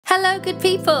Hello, good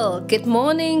people. Good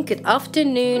morning, good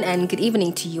afternoon, and good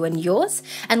evening to you and yours.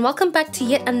 And welcome back to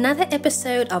yet another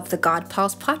episode of the God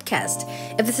Pulse podcast.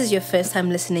 If this is your first time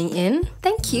listening in,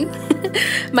 thank you.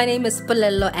 My name is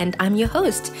Polelo and I'm your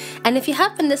host. And if you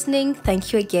have been listening,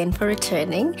 thank you again for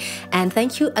returning. And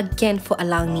thank you again for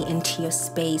allowing me into your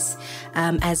space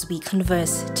as we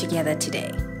converse together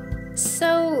today.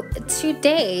 So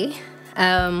today,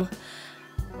 we're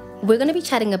going to be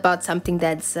chatting about something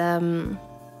that's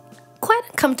quite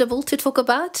uncomfortable to talk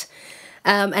about,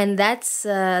 and that's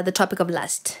the topic of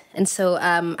lust. And so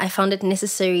I found it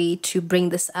necessary to bring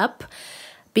this up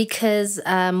because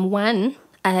one,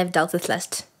 I have dealt with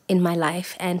lust in my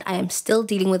life and I am still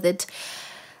dealing with it.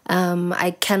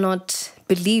 I cannot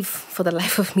believe for the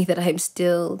life of me that I am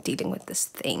still dealing with this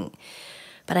thing,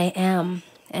 but I am.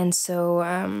 And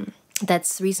so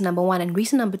that's reason number one. And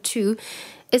reason number two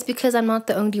is because I'm not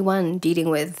the only one dealing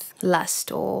with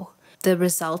lust or the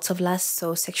results of lust,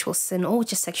 so sexual sin or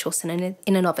just sexual sin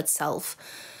in and of itself.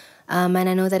 And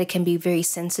I know that it can be very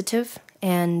sensitive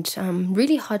and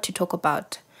really hard to talk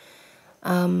about.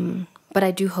 But I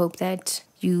do hope that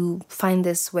you find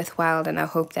this worthwhile, and I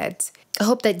hope that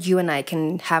you and I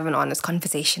can have an honest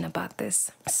conversation about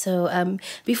this. So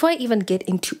before I even get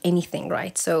into anything,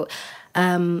 right? So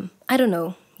I don't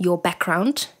know your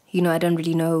background. I don't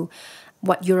really know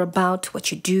what you're about,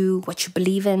 what you do, what you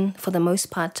believe in. For the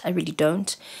most part, I really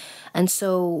don't. And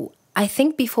so I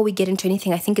think before we get into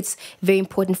anything, I think it's very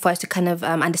important for us to kind of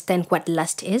understand what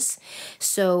lust is.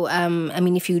 So,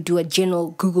 if you do a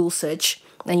general Google search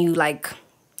and you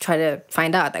try to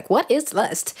find out what is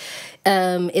lust,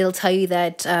 it'll tell you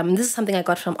that this is something I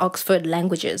got from Oxford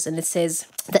Languages, and it says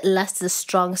that lust is a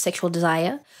strong sexual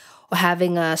desire or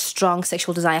having a strong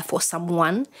sexual desire for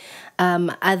someone.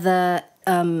 Other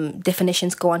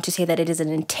definitions go on to say that it is an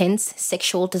intense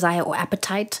sexual desire or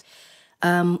appetite,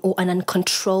 or an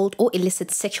uncontrolled or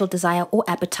illicit sexual desire or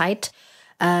appetite,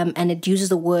 and it uses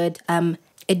the word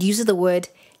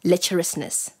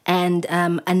lecherousness. And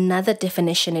another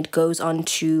definition, it goes on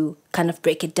to kind of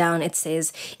break it down. It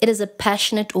says it is a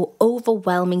passionate or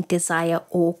overwhelming desire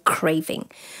or craving.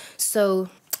 So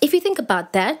if you think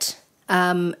about that,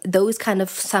 those kind of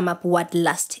sum up what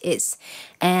lust is.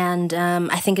 And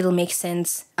I think it'll make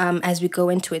sense as we go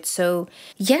into it. So,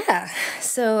 yeah.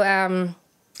 So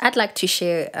I'd like to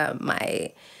share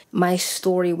my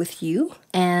story with you.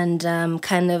 And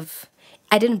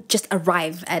I didn't just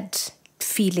arrive at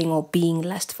feeling or being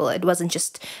lustful. It wasn't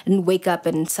just, I didn't wake up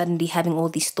and suddenly having all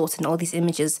these thoughts and all these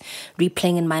images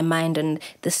replaying in my mind and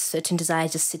this certain desire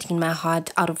just sitting in my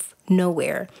heart out of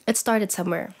nowhere. It started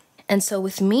somewhere. And so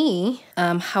with me,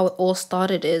 how it all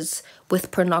started is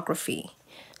with pornography.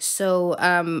 So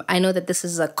I know that this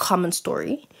is a common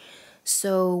story.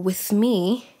 So with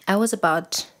me, I was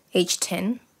about age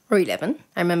 10 or 11.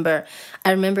 I remember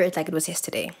it like it was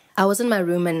yesterday. I was in my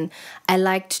room and I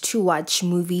liked to watch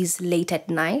movies late at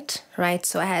night, right?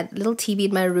 So I had a little TV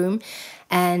in my room,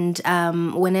 and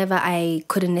whenever I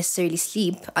couldn't necessarily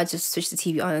sleep, I just switched the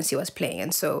TV on and see what's playing.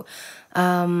 And so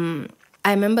I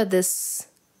remember this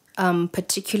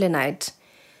particular night,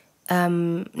 a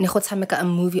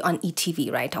movie on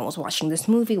ETV, right? I was watching this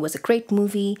movie. It was a great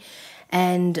movie.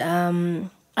 And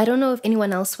I don't know if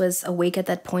anyone else was awake at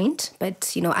that point,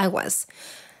 but, I was.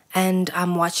 And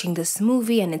I'm watching this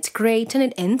movie and it's great and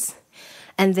it ends.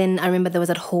 And then I remember there was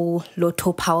that whole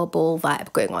Lotto Powerball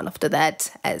vibe going on after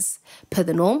that, as per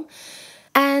the norm.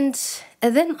 And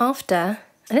then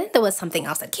there was something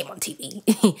else that came on TV.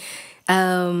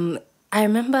 I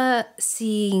remember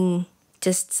seeing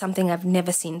just something I've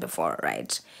never seen before,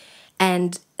 right?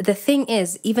 And the thing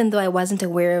is, even though I wasn't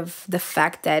aware of the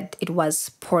fact that it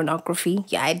was pornography,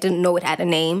 I didn't know it had a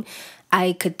name,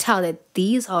 I could tell that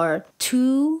these are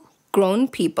two grown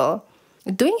people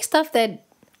doing stuff that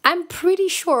I'm pretty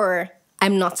sure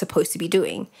I'm not supposed to be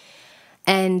doing.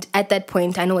 And at that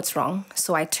point, I know it's wrong,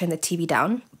 so I turned the TV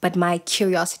down, but my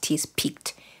curiosity is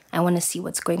piqued. I want to see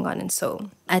what's going on. And so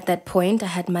at that point, I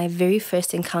had my very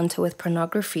first encounter with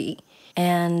pornography,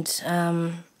 and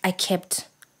I kept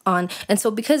on. And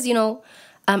so because,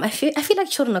 I feel like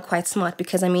children are quite smart,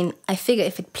 because, I figure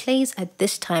if it plays at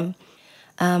this time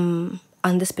on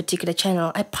this particular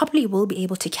channel, I probably will be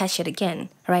able to catch it again,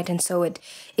 right? And so it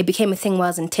became a thing where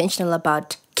I was intentional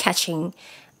about catching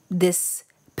this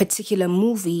particular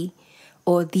movie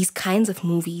or these kinds of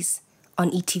movies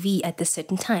on ETV at this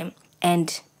certain time.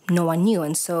 And no one knew.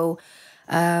 And so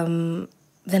then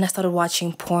I started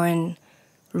watching porn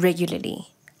regularly.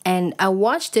 And I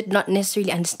watched it not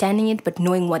necessarily understanding it, but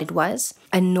knowing what it was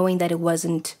and knowing that it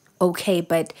wasn't okay.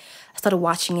 But I started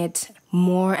watching it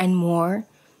more and more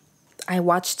I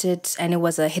watched it and it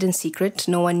was a hidden secret.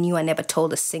 No one knew. I never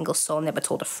told a single soul, never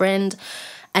told a friend.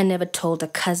 I never told a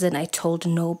cousin. I told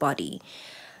nobody.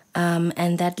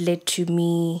 And that led to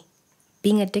me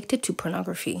being addicted to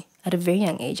pornography at a very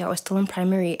young age. I was still in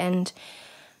primary, and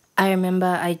I remember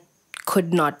I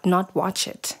could not watch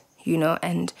it,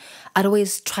 and I'd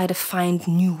always try to find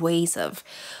new ways of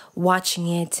watching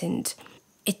it, and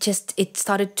it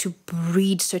started to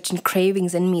breed certain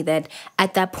cravings in me that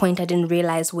at that point I didn't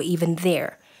realize were even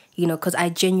there, because I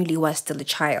genuinely was still a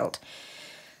child.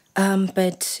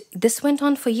 But this went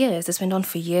on for years.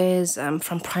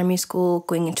 From primary school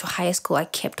going into high school, I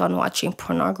kept on watching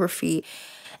pornography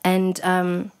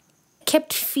and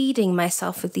kept feeding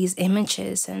myself with these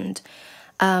images. And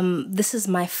this is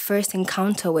my first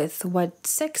encounter with what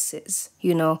sex is,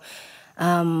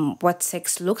 what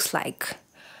sex looks like,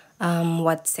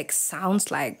 what sex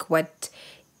sounds like, what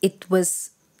it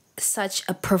was such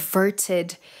a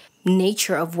perverted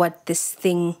nature of what this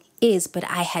thing is, but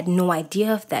I had no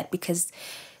idea of that because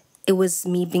it was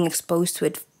me being exposed to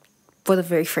it for the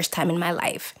very first time in my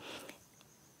life.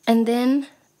 And then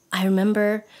I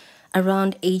remember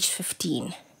around age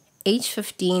 15,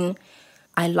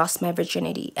 I lost my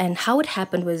virginity. And how it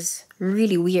happened was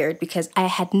really weird because I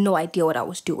had no idea what I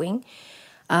was doing.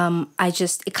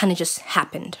 It kind of just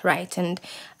happened, right? And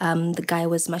the guy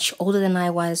was much older than I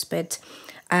was, but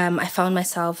I found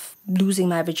myself losing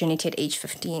my virginity at age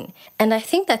 15. And I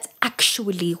think that's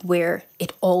actually where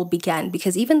it all began,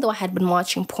 because even though I had been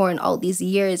watching porn all these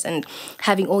years and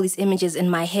having all these images in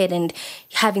my head and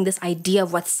having this idea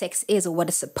of what sex is or what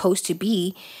it's supposed to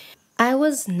be, I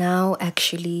was now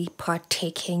actually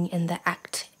partaking in the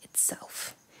act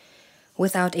itself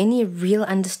without any real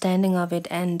understanding of it.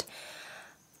 And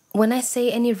when I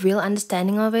say any real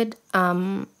understanding of it,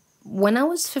 when I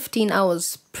was 15, I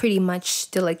was pretty much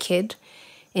still a kid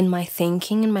in my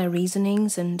thinking and my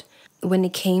reasonings. And when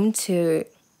it came to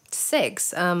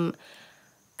sex, I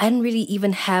didn't really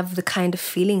even have the kind of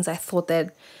feelings I thought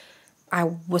that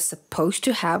I was supposed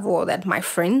to have or that my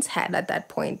friends had at that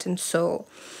point. And so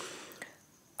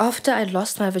after I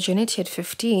lost my virginity at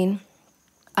 15,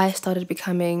 I started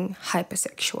becoming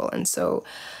hypersexual. And so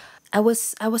I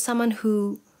was someone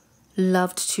who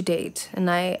loved to date, and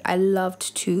I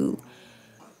loved to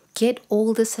get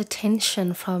all this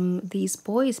attention from these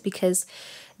boys because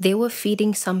they were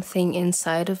feeding something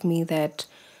inside of me that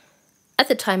at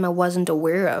the time I wasn't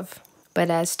aware of. But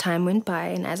as time went by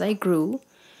and as I grew,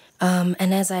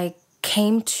 and as I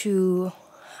came to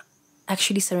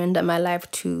actually surrender my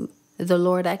life to the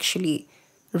Lord, I actually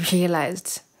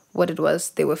realized what it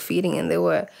was they were feeding. And they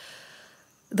were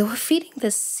feeding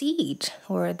this seed,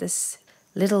 or this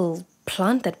little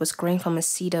plant that was growing from a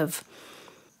seed of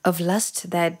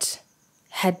lust that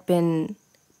had been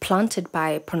planted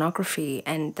by pornography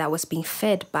and that was being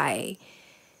fed by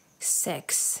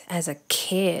sex as a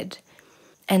kid.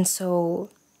 And so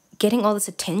getting all this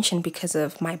attention because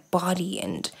of my body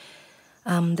and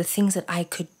the things that I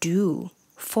could do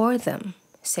for them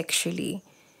sexually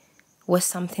was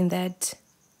something that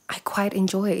I quite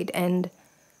enjoyed. And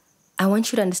I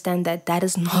want you to understand that that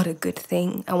is not a good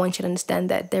thing. I want you to understand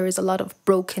that there is a lot of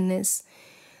brokenness,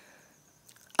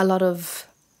 a lot of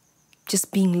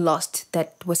just being lost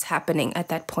that was happening at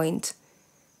that point.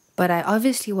 But I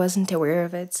obviously wasn't aware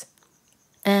of it.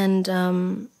 And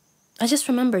I just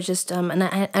remember and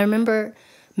I remember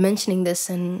mentioning this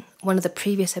in one of the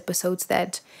previous episodes,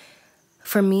 that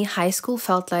for me, high school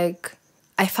felt like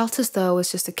I felt as though I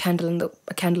was just a candle in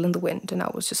the wind, and I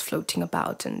was just floating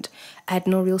about, and I had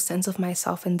no real sense of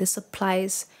myself. And this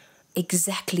applies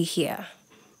exactly here.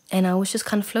 And I was just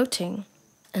kind of floating.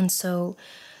 And so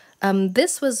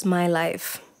this was my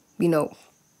life,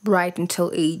 right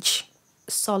until age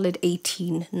solid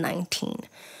 18, 19.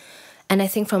 And I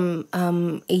think from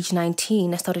age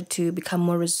 19, I started to become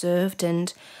more reserved,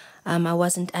 and I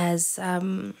wasn't as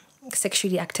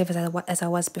sexually active as I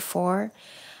was before.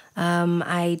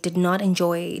 I did not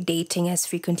enjoy dating as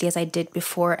frequently as I did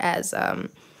before as a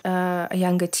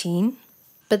younger teen.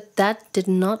 But that did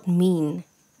not mean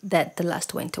that the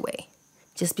lust went away.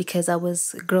 Just because I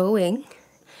was growing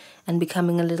and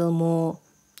becoming a little more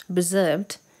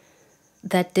reserved,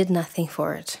 that did nothing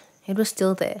for it. It was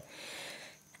still there.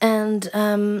 And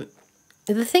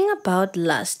the thing about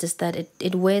lust is that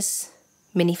it wears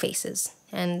many faces.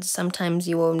 And sometimes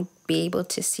you won't be able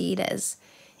to see it as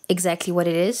exactly what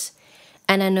it is.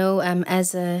 And I know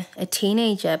as a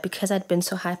teenager, because I'd been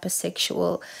so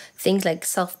hypersexual, things like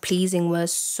self-pleasing were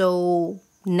so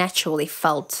natural. They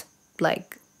felt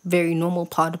like very normal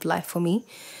part of life for me.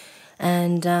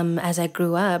 And as I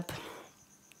grew up,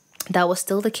 that was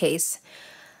still the case.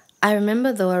 I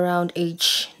remember though around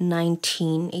age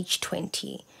 19, age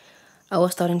 20, I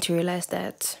was starting to realize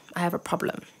that I have a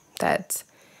problem, that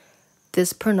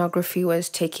this pornography was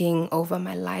taking over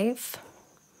my life,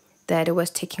 that it was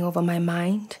taking over my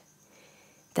mind,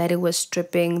 that it was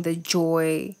stripping the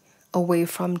joy away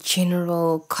from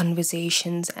general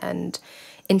conversations and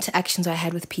interactions I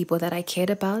had with people that I cared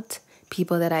about,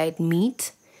 people that I'd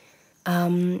meet.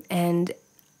 And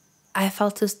I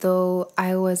felt as though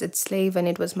I was its slave and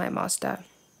it was my master.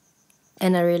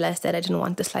 And I realized that I didn't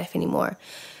want this life anymore,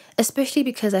 especially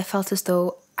because I felt as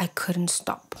though I couldn't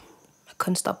stop. I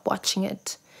couldn't stop watching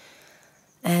it.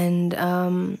 And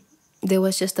there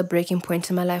was just a breaking point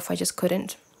in my life where I just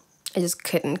couldn't. I just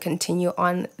couldn't continue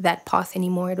on that path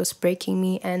anymore. It was breaking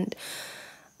me. And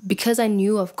because I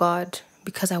knew of God,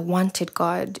 because I wanted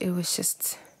God, it was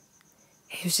just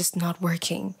not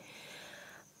working.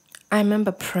 I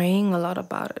remember praying a lot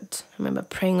about it. I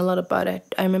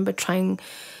remember trying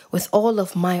with all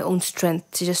of my own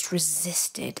strength to just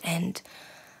resist it. And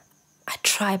I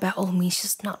try by all means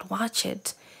just not watch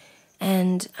it.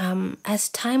 And as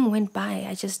time went by,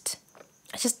 I just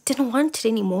didn't want it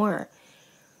anymore.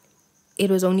 It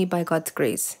was only by God's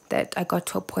grace that I got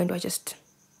to a point where I just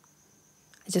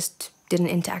didn't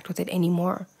interact with it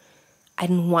anymore. I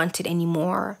didn't want it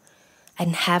anymore. I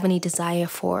didn't have any desire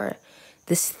for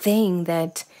this thing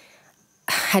that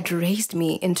had raised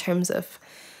me in terms of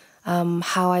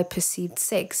how I perceived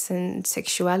sex and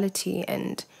sexuality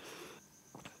and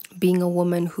being a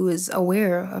woman who is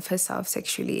aware of herself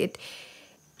sexually.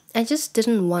 I just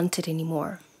didn't want it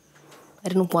anymore. I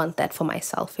didn't want that for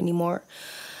myself anymore.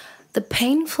 The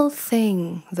painful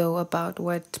thing, though, about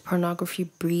what pornography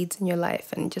breeds in your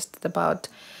life and just about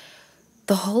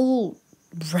the whole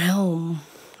realm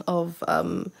of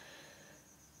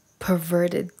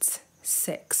perverted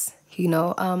sex,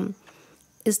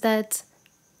 is that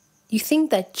you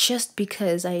think that just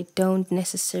because I don't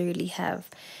necessarily have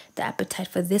the appetite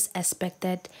for this aspect,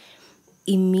 that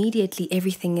immediately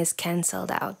everything is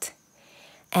cancelled out.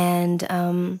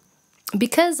 And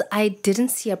because I didn't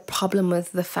see a problem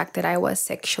with the fact that I was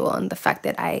sexual and the fact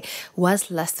that I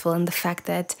was lustful and the fact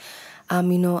that, I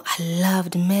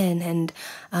loved men and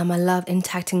I loved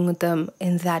interacting with them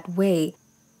in that way,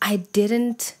 I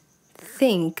didn't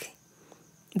think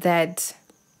that,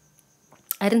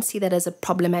 I didn't see that as a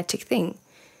problematic thing.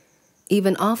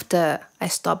 Even after I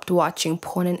stopped watching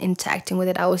porn and interacting with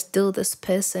it, I was still this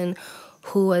person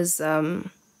who was,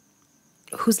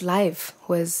 whose life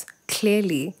was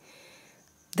clearly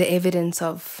the evidence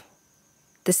of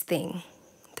this thing,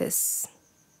 this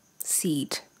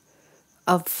seed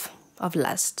of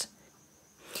lust.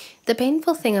 The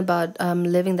painful thing about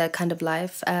living that kind of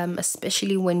life,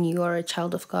 especially when you are a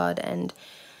child of God and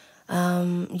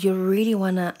you really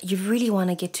wanna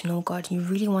get to know God, you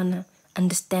really wanna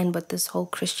understand what this whole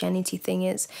Christianity thing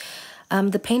is.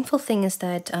 The painful thing is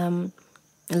that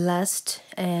lust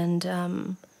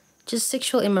and just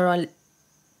sexual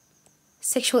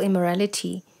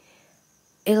immorality,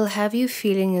 it'll have you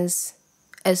feeling as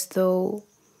though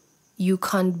you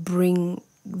can't bring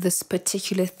this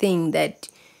particular thing that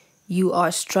you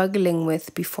are struggling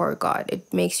with before God.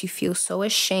 It makes you feel so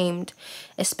ashamed,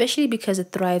 especially because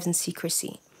it thrives in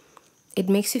secrecy. It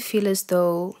makes you feel as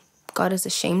though God is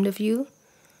ashamed of you.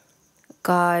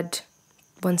 God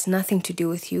wants nothing to do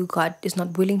with you. God is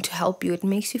not willing to help you. It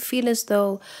makes you feel as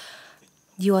though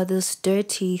you are this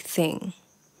dirty thing,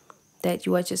 that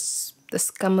you are just the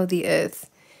scum of the earth,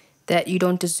 that you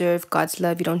don't deserve God's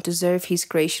love, you don't deserve His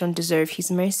grace, you don't deserve His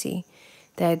mercy,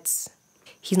 that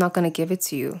He's not going to give it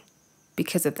to you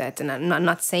because of that. And I'm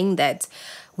not saying that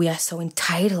we are so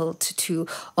entitled to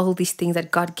all these things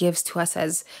that God gives to us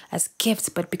as gifts,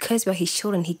 but because we are His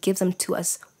children, He gives them to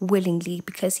us willingly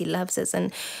because He loves us.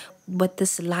 And what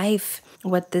this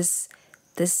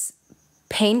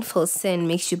painful sin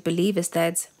makes you believe is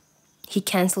that He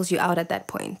cancels you out at that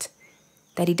point,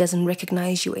 that He doesn't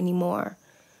recognize you anymore.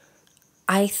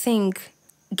 I think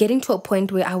getting to a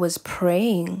point where I was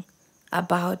praying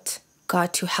about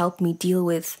God to help me deal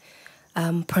with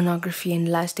pornography and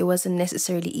lust, it wasn't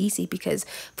necessarily easy because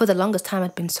for the longest time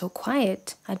I'd been so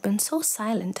quiet. I'd been so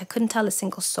silent. I couldn't tell a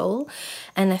single soul.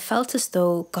 And I felt as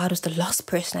though God was the last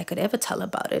person I could ever tell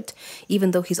about it,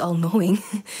 even though He's all-knowing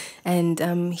and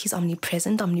He's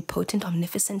omnipresent, omnipotent,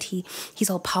 omnificent. He's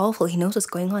all-powerful. He knows what's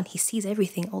going on. He sees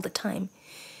everything all the time.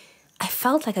 I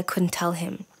felt like I couldn't tell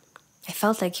Him. I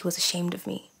felt like He was ashamed of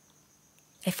me.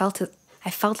 I felt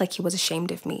like He was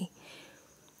ashamed of me.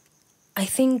 I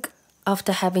think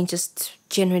after having just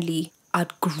generally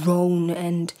outgrown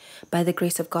and by the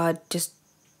grace of God just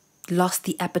lost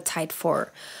the appetite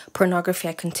for pornography,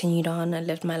 I continued on. I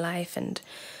lived my life, and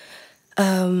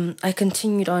I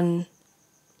continued on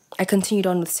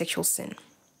with sexual sin.